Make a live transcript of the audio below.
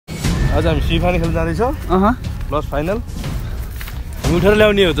आज हामी सेमिफाइनल खेल्न जाँदैछौँ प्लस फाइनल उठेर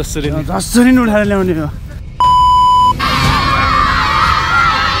ल्याउने हो जसरी उठाएर ल्याउने हो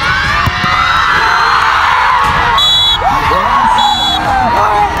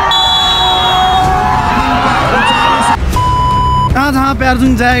जहाँ प्यार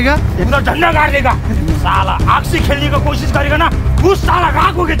जुन जाएगा एकदम झंडा गाड़ देगा साला आग से खेलने की कोशिश करेगा ना वो साला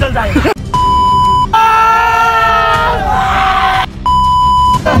राख होके चल जाएगा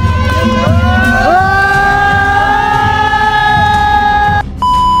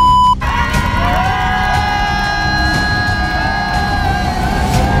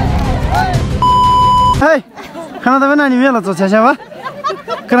Hey, खाना त नानी मेला छ छ्याछ्यावा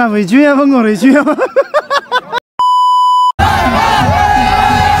करा भइछु या बङ्गो रहिछु या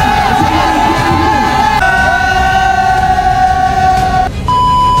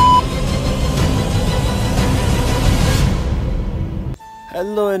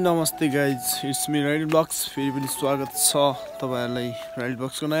हेलो एन्ड नमस्ते guys it's me ride blogs फेरि पनि स्वागत छ तपाईहरुलाई राइड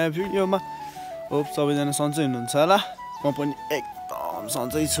ब्लग्सको नयाँ भिडियोमा होप सबैजना सन्चै हुनुहुन्छ होला म पनि एकदम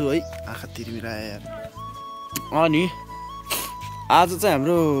सन्चै छु है आँखा तिरमिराए यार अनि आज चाहिँ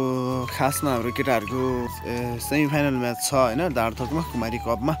हाम्रो खासमा हाम्रो केटाहरुको सेमिफाइनल म्याच छ हैन दाडथोकमा कुमारी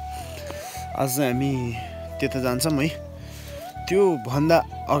कपमा आज चाहिँ हामी त्यता जान्छौं है त्यो भन्दा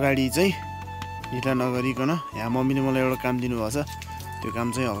अगाडि चाहिँ ढिला नगरिकन यहाँ मम्मीले मलाई एउटा काम दिनुभएको छ त्यो काम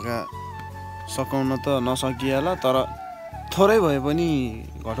चाहिँ हल्का सकाउन त नसकिएला तर थोरै भए पनि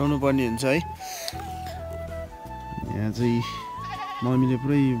घटाउनु पर्ने हुन्छ है यहाँ चाहिँ मम्मीले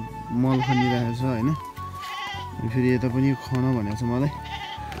पुरै मल खनिरहेको छ हैन फेरि यता पनि खन भनेको छ मलाई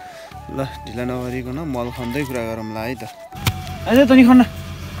ल ढिला नगरिकन मल खन्दै कुरा गरौँला है त आइज त नि खन्न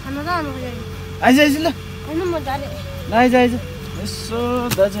आइज आइज ल आइज आइज यसो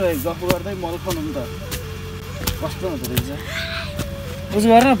दाजुभाइ गफ गर्दै मल खनौँ त कस्तो हुँदो रहेछ उसो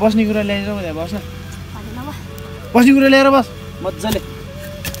गर न बस्ने कुरा ल्याएर त्यहाँ बस्न बस्ने कुरा ल्याएर बस मजाले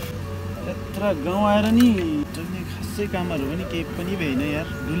यत्र गाउँ आएर नि खासै कामहरू पनि केही पनि भएन यार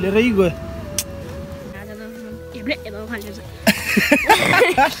डुलेरै गयो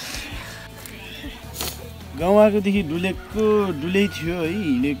गाउँ आएकोदेखि डुलेको डुलै थियो है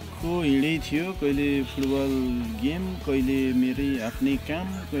हिँडै थियो कहिले फुटबल गेम कहिले मेरै आफ्नै काम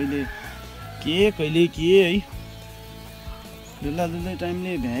कहिले के है डुल्दा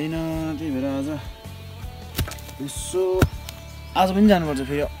टाइमले भ्याइन त्यही भएर यसो आज पनि जानुपर्छ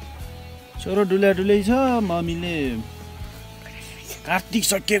फेरि छोरो डुलै छ मम्मीले कार्तिक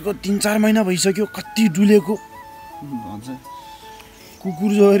सकिएको 3-4 महिना भइसक्यो कति डुलेको भन्छ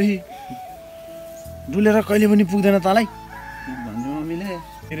कुकुर जरी डुलेर कहिले पनि पुग्दैन तँलाई भन्छ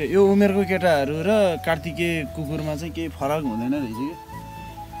मम्मीले यो उमेरको केटाहरू र कार्तिके कुकुरमा चाहिँ केही फरक हुँदैन रहेछ कि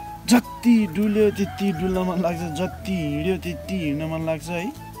जति डुल्यो त्यति डुल्न मन लाग्छ जति हिँड्यो त्यति हिँड्न मन लाग्छ है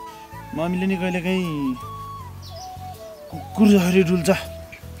मम्मीले नि कहिलेकाहीँ कुकुर जसरी डुल्छ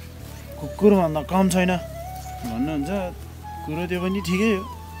कुकुरभन्दा कम छैन भन्नुहुन्छ कुरो त्यो पनि ठिकै हो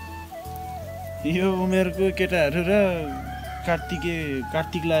यो उमेरको केटाहरू र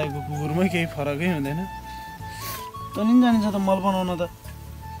कार्तिक लागेको कुकुरमै केही फरकै हुँदैन तनी पनि जानिन्छ त मल बनाउन त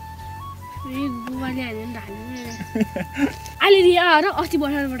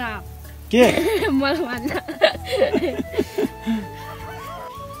के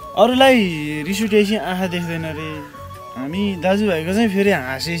अरूलाई रिस उठेपछि आँखा देख्दैन रे हामी दाजुभाइको चाहिँ फेरि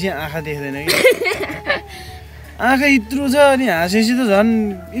हाँसेपछि आँखा देख्दैन कि आँखा इत्रु छ अनि हाँसेपछि त झन्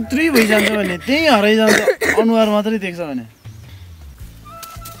इत्रै भइजान्छ भने त्यही हराइजान्छ अनुहार मात्रै देख्छ भने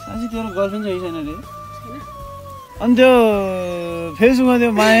साँच्चै तेरो गर्लफ्रेन्ड चाहिँ छैन रे अनि त्यो फेसबुकमा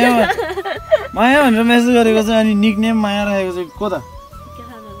त्यो माया भनेर मेसेज गरेको छ अनि निकनेम माया राखेको चाहिँ को त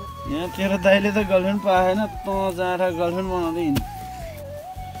यहाँ तेरो दाइले त गर्लफ्रेन्ड पाएन त जाँदा गर्लफ्रेन्ड बनाउँदै हिँड्नु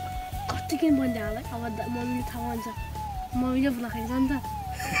कति के भन्छ होला अब मम्मीले थाहा हुन्छ मम्मीले बोलाएको नि त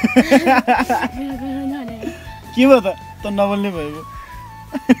के भयो त नबोल्ने भएको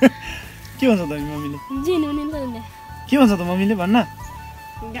के भन्छ त मम्मीले के भन्छ त मम्मीले भन्न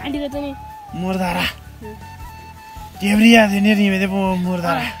गाडीको त नि मुरदारा टेब्रिया थियो नि रिमेले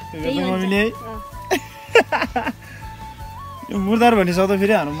मुरदारा मम्मीले यो मुरदार भन्ने शब्द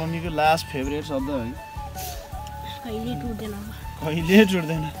फेरि हाम्रो मम्मीको लास्ट फेभरेट शब्द हो कहिले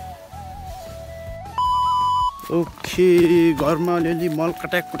टुट्दैन ओके घरमा अलिअलि मल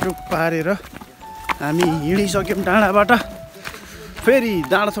कटाकटुक पारेर हामी हिँडिसक्यौँ डाँडाबाट फेरि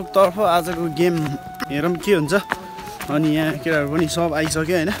डाँडाथोकतर्फ आजको गेम हेरौँ के हुन्छ अनि यहाँ केटाहरू पनि सब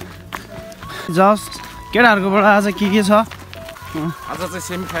आइसक्यो होइन जस्ट केटाहरूकोबाट आज के छ आज चाहिँ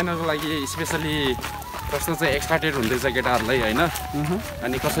सेमिफाइनलको लागि स्पेसली प्रश्न चाहिँ एक्साइटेड हुँदैछ केटाहरूलाई हैन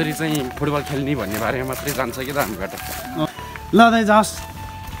अनि कसरी चाहिँ फुटबल खेल्ने भन्ने बारेमा मात्रै जान्छ के त हामीबाट ल दाइ जाओस्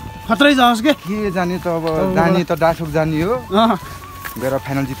खतरै जाओस् के जाने त अब जाने त डाठोक जाने हो गएर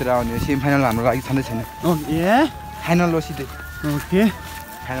फाइनल जितेर आउने सेमी फाइनल हाम्रो लागि छँदै छैन ओके फाइनल हो सिधै ओके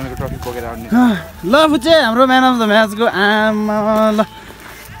फाइनलको ट्रफी बोकेर आउने ल फुचे हाम्रो म्यान अफ द म्याचको आमा ल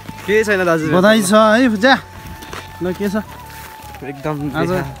के छैन दाजु बधाई छ है फुचा ल के छ एकदम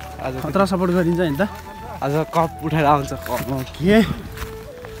आज खतरा सपोर्ट गरिन्छ नि त आज कप उठाएर आउँछ ओके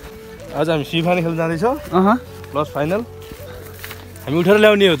आज हामी सेमी फाइनल खेल्न जाँदैछौँ प्लस फाइनल हामी उठेर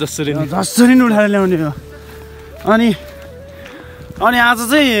ल्याउने हो जसरी जसरी नै उठाएर ल्याउने हो अनि आज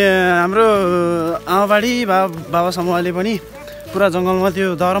चाहिँ हाम्रो आमाबाडी बाबा समूहले पनि पुरा जङ्गलमा त्यो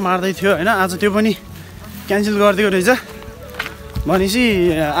दर मार्दै थियो होइन आज त्यो पनि क्यान्सल गरिदिएको रहेछ भनेपछि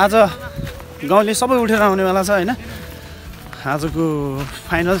आज गाउँले सबै उठेर आउनेवाला छ होइन आजको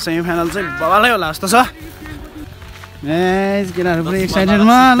फाइनल सेमी फाइनल चाहिँ बवालै होला जस्तो छ केटाहरू पुरै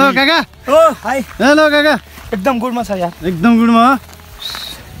एक्साइटेडमा ल काका ओ हाई हेलो काका एकदम गुडमा छ यार एकदम गुडमा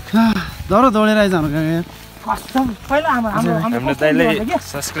दौडेर आइज हाम्रो काका यार कसम पहिला हाम्रो दाइले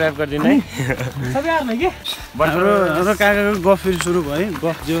सब्स्क्राइब गरिदिनु है सबैहरुले के हाम्रो काकाको गफ फेरि सुरु भयो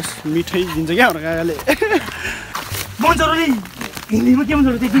गफ जोस मिठै दिन्छ क्या हाम्रो काकाले बन्चरोले हिन्दीमा के भन्छ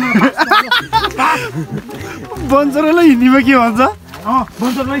त्यति बन्चरोले हिन्दीमा के भन्छ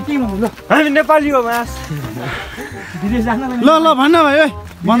बन्चरोले के भन्छ ल हामी नेपाली हो मास विदेश जान ल ल भन्न भाइ ओइ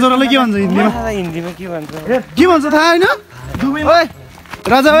बन्चरोले के भन्छ हिन्दीमा के भन्छ के भन्छ थाहा होइन ओइ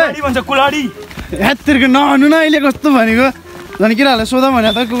राजा ओइ कुलाडी भन्छ कुलाडी हेत्तिरको नभन्नु न अहिले कस्तो भनेको झन् केटाहरूले सोधा भने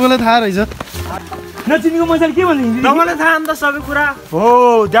त कोलाई थाहा रहेछ नचिनेको मान्छेले के भन्छ हिन्दी तपाईँलाई थाहा अन्त सबै कुरा हो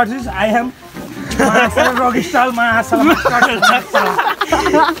that is I am rock style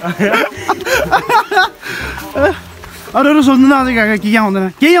अरू सोध्नु न अझै काका के आउँदैन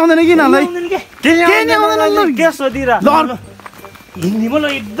केही आउँदैन कि नलाई केही आउँदैन के सोधिरा हिन्दीमा ल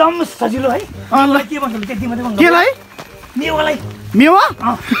एकदम सजिलो है के भन्छ त्यति मात्रै भन्नु केलाई मेवालाई मेवा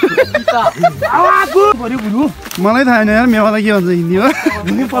मलाई थाहा छैन यार मेवालाई के भन्छ हिन्दीमा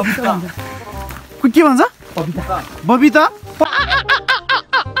के भन्छ बबिता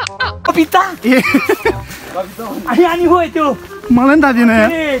बबिता ए अनि हो त्यो मलाई पनि थाहा थिएन यार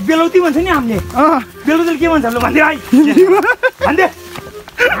बेलौती भन्छ नि हामीले बेलौतीले के भन्छ ल भन्दै भाइ भन्दै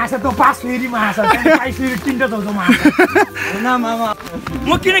माछा त पास फेरि माछा पाइस फेरि तिनवटा त माछा म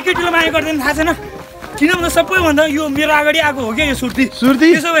किन केटीलाई माया गर्दैन थाहा छैन किन भन्दा सबैभन्दा यो मेरो अगाडि आएको हो क्या यो सुर्ती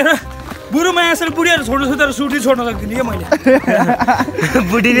त्यसो भएर बुढो मायासँग बुढीहरू छोड्नु छ तर सुर्ती छोड्न सक्दिनँ क्या मैले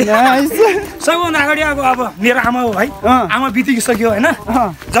बुढीले सबैभन्दा अगाडि आएको अब मेरो आमा हो है आमा बितिसक्यो होइन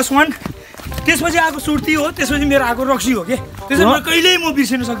जस्ट वान त्यसपछि आएको सुर्ती हो त्यसपछि मेरो आएको रक्सी हो कि त्यसो भएर कहिल्यै म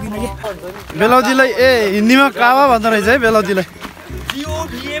बिर्सिन सक्दिनँ कि बेलौतीलाई ए हिन्दीमा कावा भन्दो रहेछ है बेलौतीलाई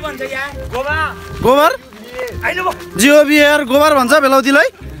गोबर जिओबिआर गोबर भन्छ बेलौतीलाई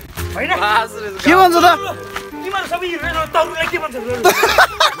के भन्छ त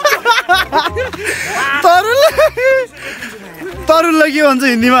तरुललाई के भन्छ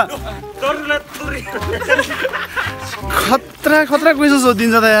हिन्दीमा खतरा खतरा क्वेसन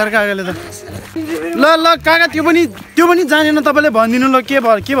सोधिदिन्छ त यार काकाले त ल ल काका त्यो पनि जानेन तपाईँले भनिदिनु ल के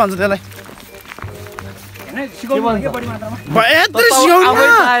भन्छ त्यसलाई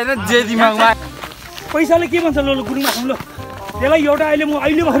पैसाले के भन्छ ल गुरुमा ल त्यसलाई एउटा अहिले म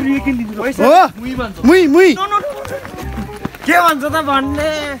भएर किनिदिन्छु के भन्छ त भन्ने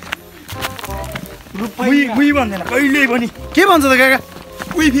भन्दैन कहिले पनि के भन्छ त काका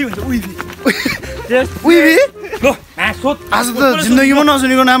उइफी भन्छ उइफी उइफी ल सोध आज त जिन्दगीमा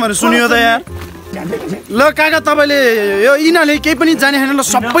नसुनेको नामहरू सुनियो त यार ल काका तपाईँले यो यिनीहरूले केही पनि जाने छैन ल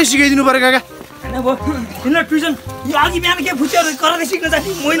सबै सिकाइदिनु पर्यो काका होइन अब यिनीहरू ट्युसन यो अघि बिहान के फुच्चाहरू कराते सिक्न जाने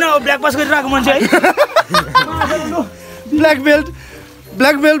महिना ब्ल्याक पास गरिरहेको मान्छे है ब्ल्याक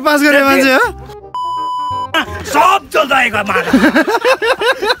बेल्ट पास गरे मान्छे हो सब चल्दाएका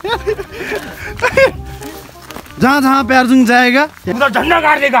जहाँ प्यारजुङ जाएगा उधर झन्डा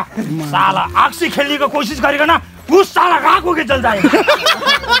गाड्देगा साला आक्सी खेलने की कोशिश करेगा ना उस साला राख होके चल जाएगा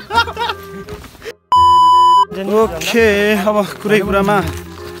ओके अब कुरामा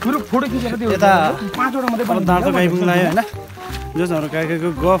फोटो खिचेर त्यो यता 5 वटा मात्रै दाँतो गाइपुग्न लाग्यो होइन जस हाम्रो काकाको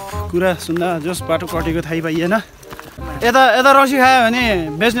गफ कुरा सुन्दा जस बाटो कटेको थाहै पाइएन यता रक्सी खायो भने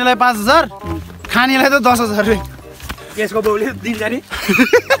बेच्नेलाई 5,000 खानेलाई त 10,000 रुपियाँ यसको बाउले दिन्छ नि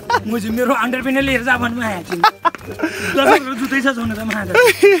मुझे मेरो अन्डरपेन लिएर जा भन्नु आएको छु 10,000 जुत्तै छ सोना त मागा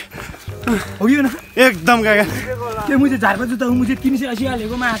हो कि न एकदम काका के मुझे झारको जुत्ता हो मुझे 380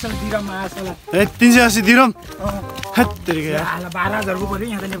 हालेको माछा दिरम माछाला ए 380 दिरम हत्तेरी गयो हाल 12,000 को पर्यो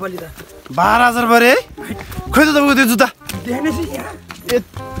यहाँ त नेपाली त 12,000 परे खोइ त तपाईको त्यो जुत्ता देख्नुस् यहाँ ए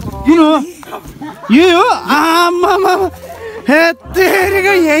किन हो यही हो आमा हेत्तेरी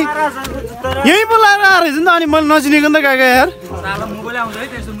गयो यही बोलाएर आएर नि त अनि मैले नचिनेको नि त काका यार साला मोबाइल आउँछ है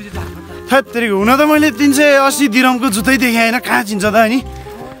त्यस्तो मुझे जात थत्तेरीको हुन त मैले 380 दिरमको जुत्तै देखेँ हैन कहाँ चिन्छ त अनि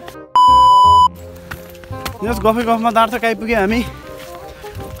यस गफमा दार्थ आइपुग्यो हामी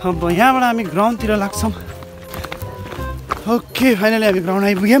अब यहाँबाट हामी ग्राउन्डतिर लाग्छौँ ओके फाइनली हामी ग्राउन्ड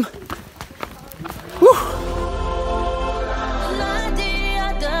आइपुग्यौँ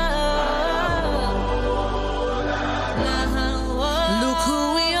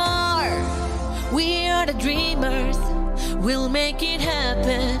We'll make it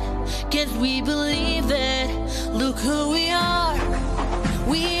happen, cause we believe it. Look who we are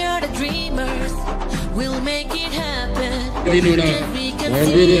the dreamers. We'll make it happen, cause we can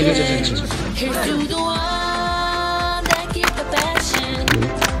see it. Here's to the one that keep the passion.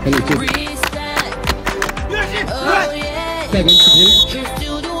 Respect, oh yeah. Here's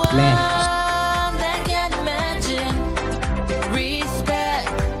to the one that can imagine. Respect,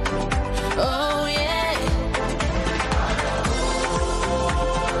 oh yeah.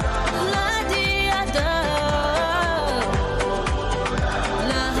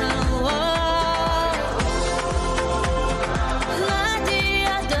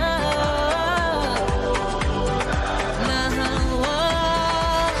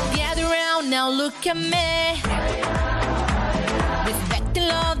 Look at me. Respect and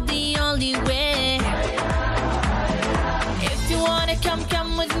love the only way. If you wanna come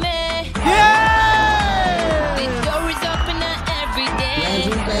with me. Yeah! The door is open every day.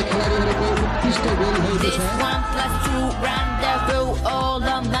 This 1+2 rendezvous all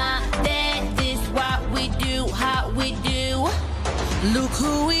on my day. This what we do, how we do. Look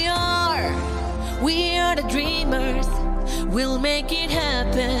who we are the dreamers. We'll make it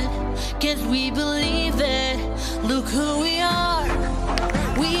happen, cause we believe it. Look who we are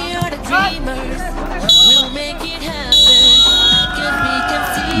the dreamers. We'll make it happen, cause we can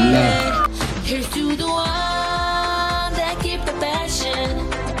see it. Here's to the one that keep the passion.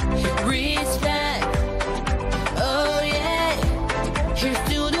 Respect, oh yeah. Here's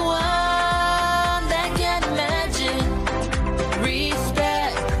to the one that can imagine.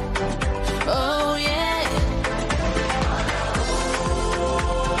 Respect, oh yeah.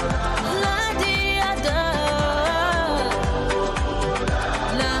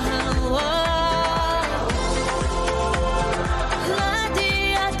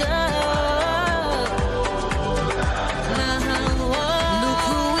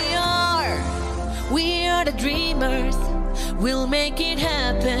 Dreamers, we'll make it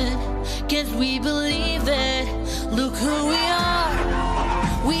happen, cause we believe it. Look who we are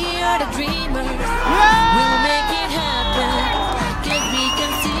the dreamers. We'll make it happen, cause we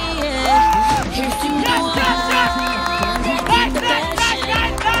can see it. Here's to the one that keep the passion.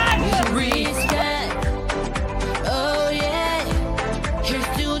 Respect, oh yeah. Here's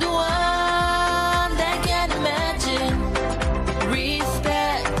to the one that can imagine.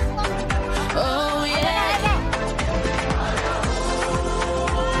 Respect, oh yeah.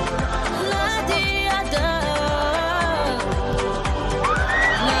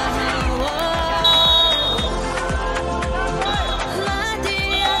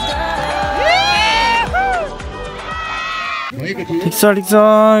 ठिक छ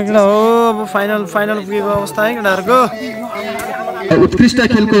केटा हो अब final पुगेको अवस्था है केटाहरूको उत्कृष्ट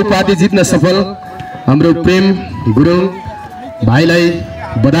खेलको उपाधि जित्न सफल हाम्रो प्रेम गुरुङ भाइलाई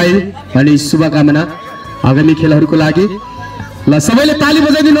बधाई अनि शुभकामना आगामी खेलहरूको लागि ल सबैले ताली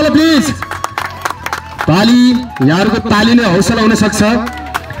बजाइदिनु होला प्लिज ताली यहाँहरुको ताली नै हौसला हुन सक्छ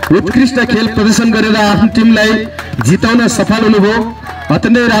उत्कृष्ट खेल प्रदर्शन गरेर आफ्नो टिमलाई जिताउन सफल हुनुभयो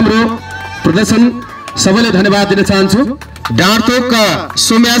अत्यन्तै राम्रो प्रदर्शन सबैले धन्यवाद दिन चाहन्छु डाँडतोक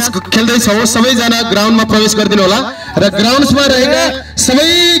सो म्याच खेल्दै छौं सबैजना ग्राउन्डमा प्रवेश गरिदिनु होला र ग्राउन्डमा रहेका सबै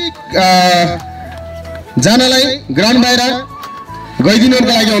जनालाई ग्राउन्ड बाहिर गइदिनुको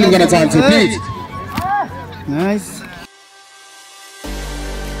लागि अनुरोध गर्न चाहन्छु please nice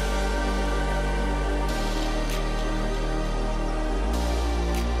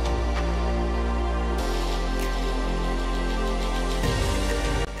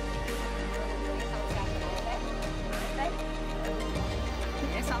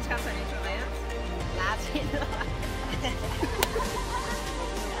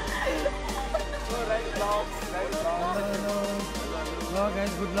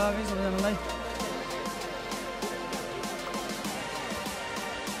guys, good luck guys सबैजनालाई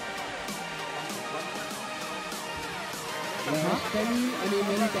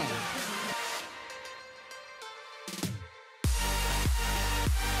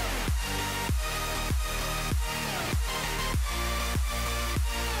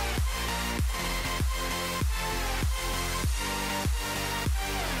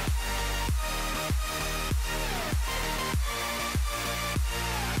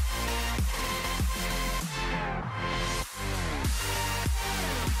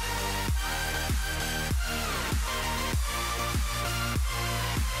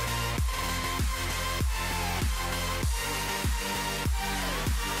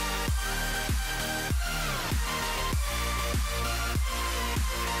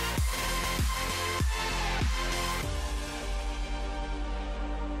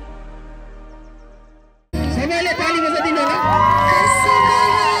सबैले ताली बजाइदिनु होला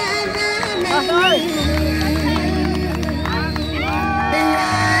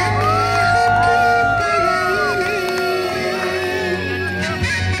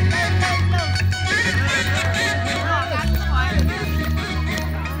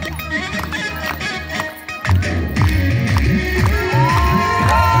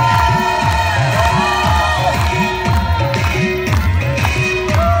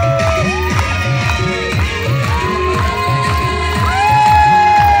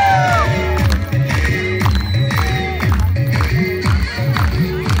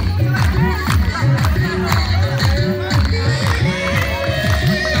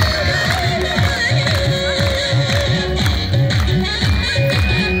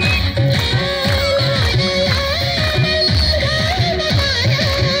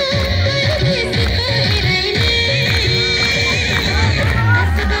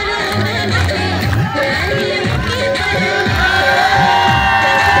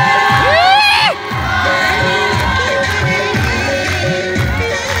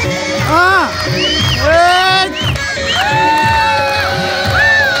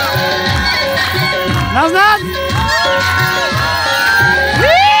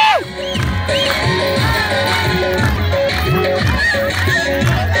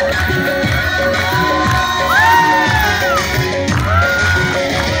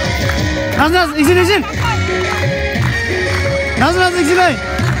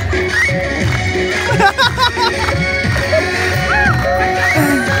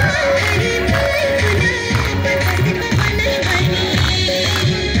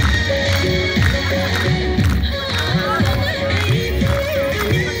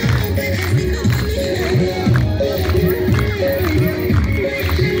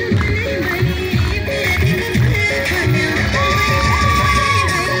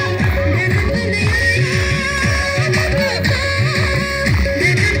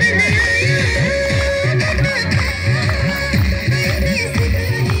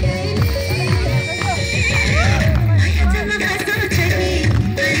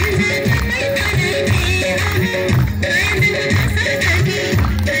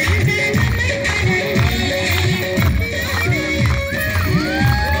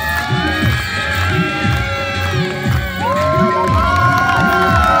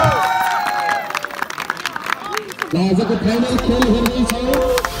आजको फाइनल खेल हेर्दैछ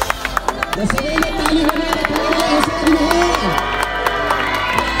र सबैले ताली बजाएर तालीलाई हौसला दिनुहोस्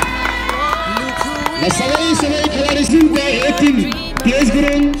र सबै खेलाडी टिमको एक टिम तेज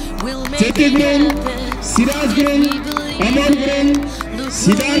गुरुङ चेते गुरुङ सिराज गुरुङ अमर गुरुङ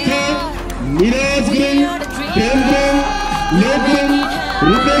सिद्धार्थ निरज गुरुङ प्रेम गुरुङ लोक गुरुङ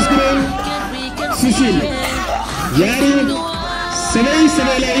रूपेश गुरुङ सुशील यारू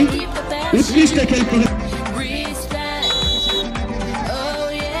सबैलाई उत्कृष्ट खेल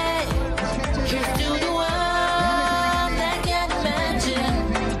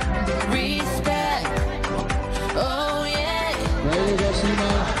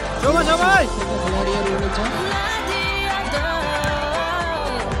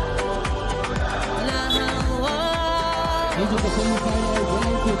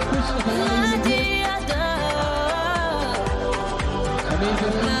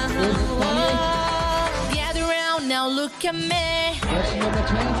Gather round now, look at me.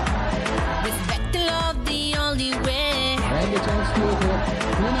 Respect and love the only way.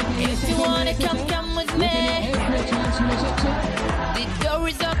 If you wanna come with me. The door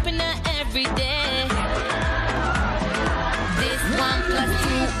is open every day. This 1 +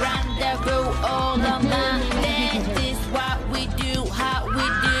 2 rendezvous all on my days. This what we do, how we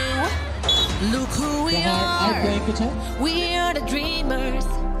do. Look who we are. We are the dreamers.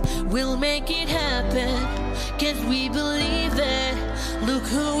 We'll make it happen, 'cause we believe it. Look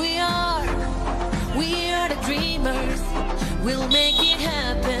who we are. We are the dreamers. We'll make it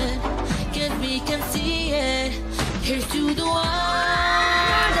happen, 'cause we can see it. Here's to the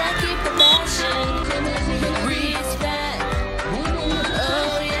one that keep the passion. Respect.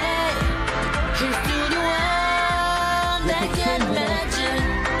 Oh yeah. Here's to the one that can imagine.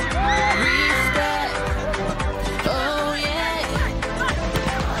 Respect. Oh yeah.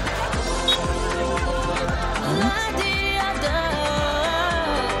 La di da.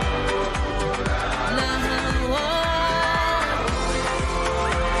 La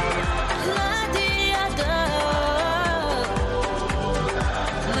la di da.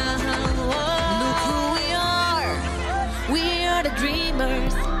 Look who we are. We are the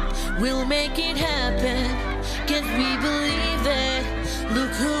dreamers. We'll make it happen, 'cause we believe it.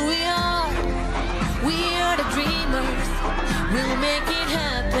 Look who we are. We are the dreamers. We'll make it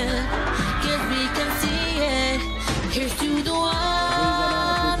happen, 'cause we can see it. Here's to the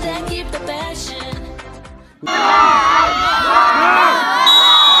one that keep the passion.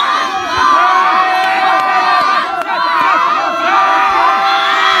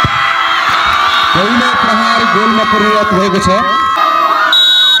 पहिलो प्रहार गोलमा परिणत भएको छ।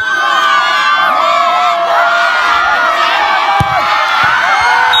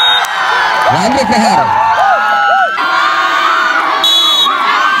 राम्रो प्रहार।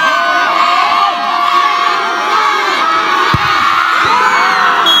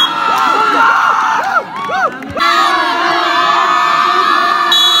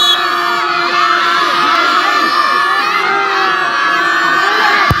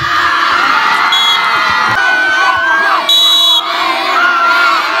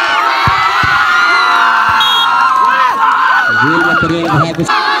 गोलमा परिणत भएको छ।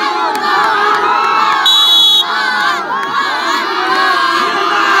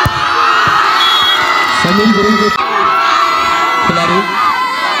 समीर गुरुङको खेलाडी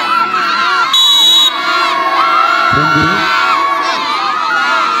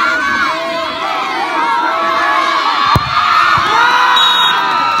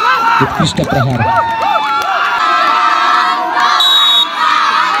उत्कृष्ट प्रहार।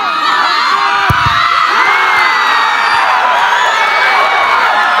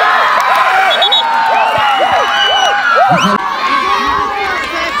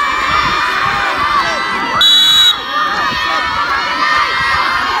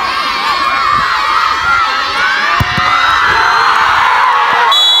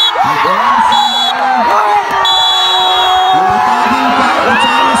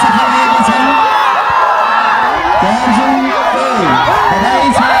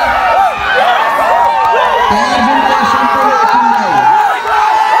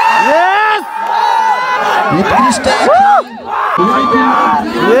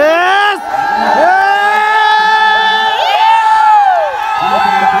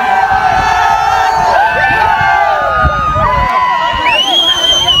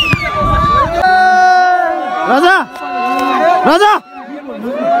 राजा राजा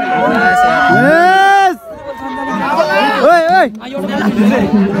ओए ओए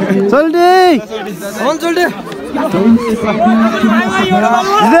चल्दी कौन चल्दी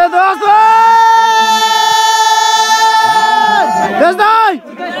दे दोस्तों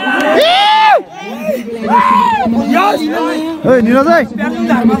निरज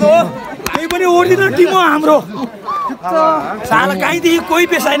त्यही पनि ओरिजिनल टिम हो हाम्रो साला कहीँदेखि कोही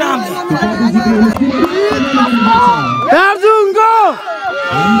पेसाएन हामीले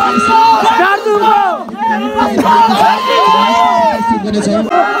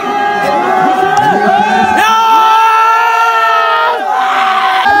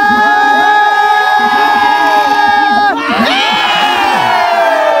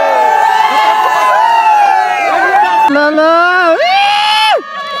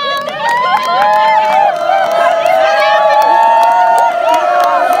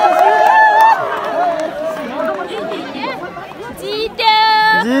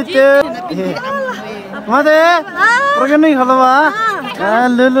माते प्रोग्राम नहीं खत्म हुआ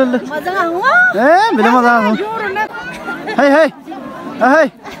ले ले ले बिना मजा आऊँ हे हे हे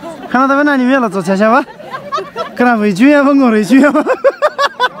खाना तो बना नहीं मिला तो अच्छा बा करना भाई जुया बंगो रही जुया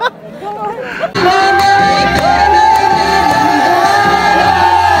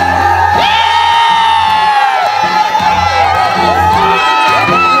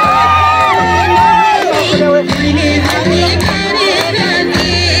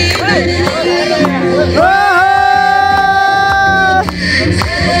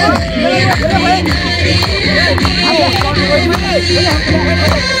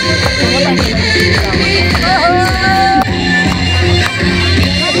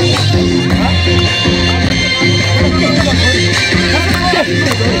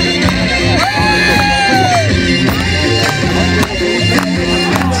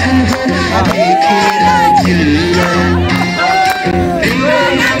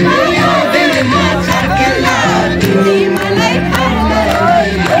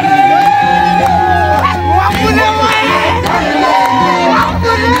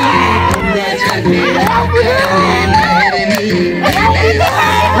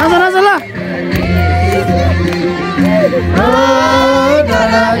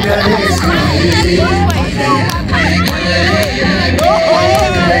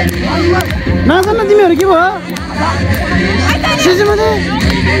नाचन तिमीहरु के भयो सिसिमले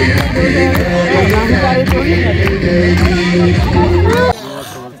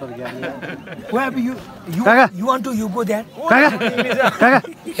काका You want to you go there? काका काका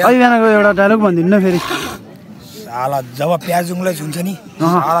अहिले बिहानको एउटा डायलग भन्दिनु न फेरि साला जब प्याजुङलाई झुन्छ नि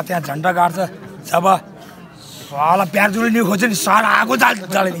साला त्यहाँ झन्डा गाड्छ जब साला प्यारजुले नि खोज्छ नि साला आगो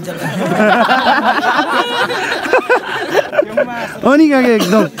जालिदिन्छ अनि काके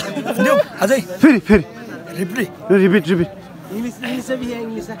एकदम देऊ अझै फेरि repeat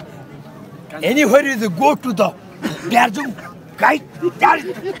anywhere you go to the प्यारजुङ guide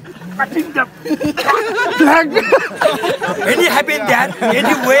any happen there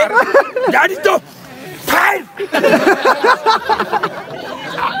anywhere that is the fire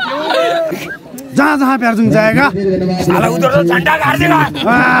जहाँ प्यारजुङ जाएगा साला उधर तो झंडा गाड़ देगा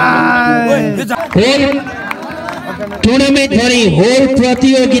टुर्नामेन्ट भरि होल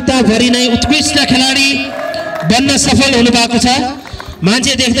प्रतियोगिता भरि नै उत्कृष्ट खेलाडी बन्न सफल हुनु भएको छ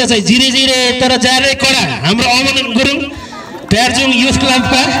मान्छे देख्दा चाहिँ जिरे तर ज्यादै कडा हाम्रो अमन गुरुङ प्यारजुङ युथ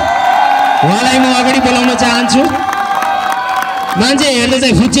क्लबका उहाँलाई म अगाडि बोलाउन चाहन्छु मान्छे हेर्दा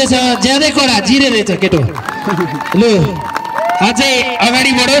चाहिँ फुच्चे छ ज्यादै कडा जिरे रहेछ केटो लु अझै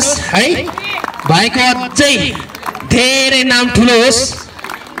अगाडि बढोस् है भाइको अझै धेरै नाम ठुलो होस्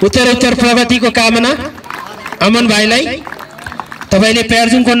उत्तर प्रगतिको कामना अमन भाइलाई तपाईले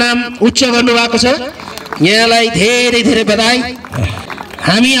प्यारजुङको नाम उच्च गर्नु भएको छ यहाँलाई धेरै बधाई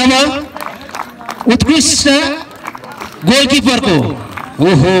हामी अब उत्कृष्ट गोलकिपरको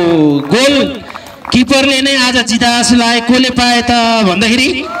ओहो गोल किपरले नै आज जितास लाए कोले पाए त भन्दाखेरि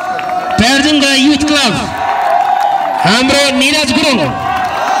प्यारजुङका युथ क्लब हाम्रो निरज गुरुङ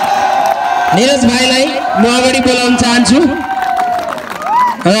निरज भाइलाई म अगाडि बोलाउन चाहन्छु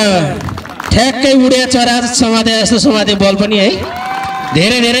ठ्याक्कै उडे चरा समाते जस्तो समाते बल पनि है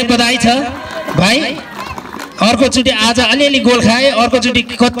धेरै बधाई छ भाइ अर्कोचोटि आज अलिअलि गोल खाए अर्कोचोटि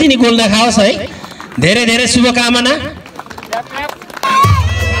कति नि गोल नखाओस् है धेरै शुभकामना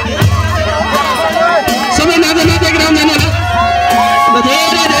सबै नाच्न ग्राउन्ड जानु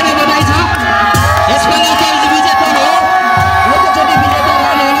धेरै बधाई छ यसपालि चाहिँ विजेता हो अर्कोचोटि विजेता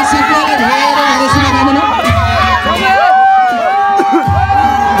रहने सबैलाई धेरै शुभकामना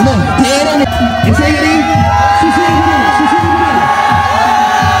यसै गरी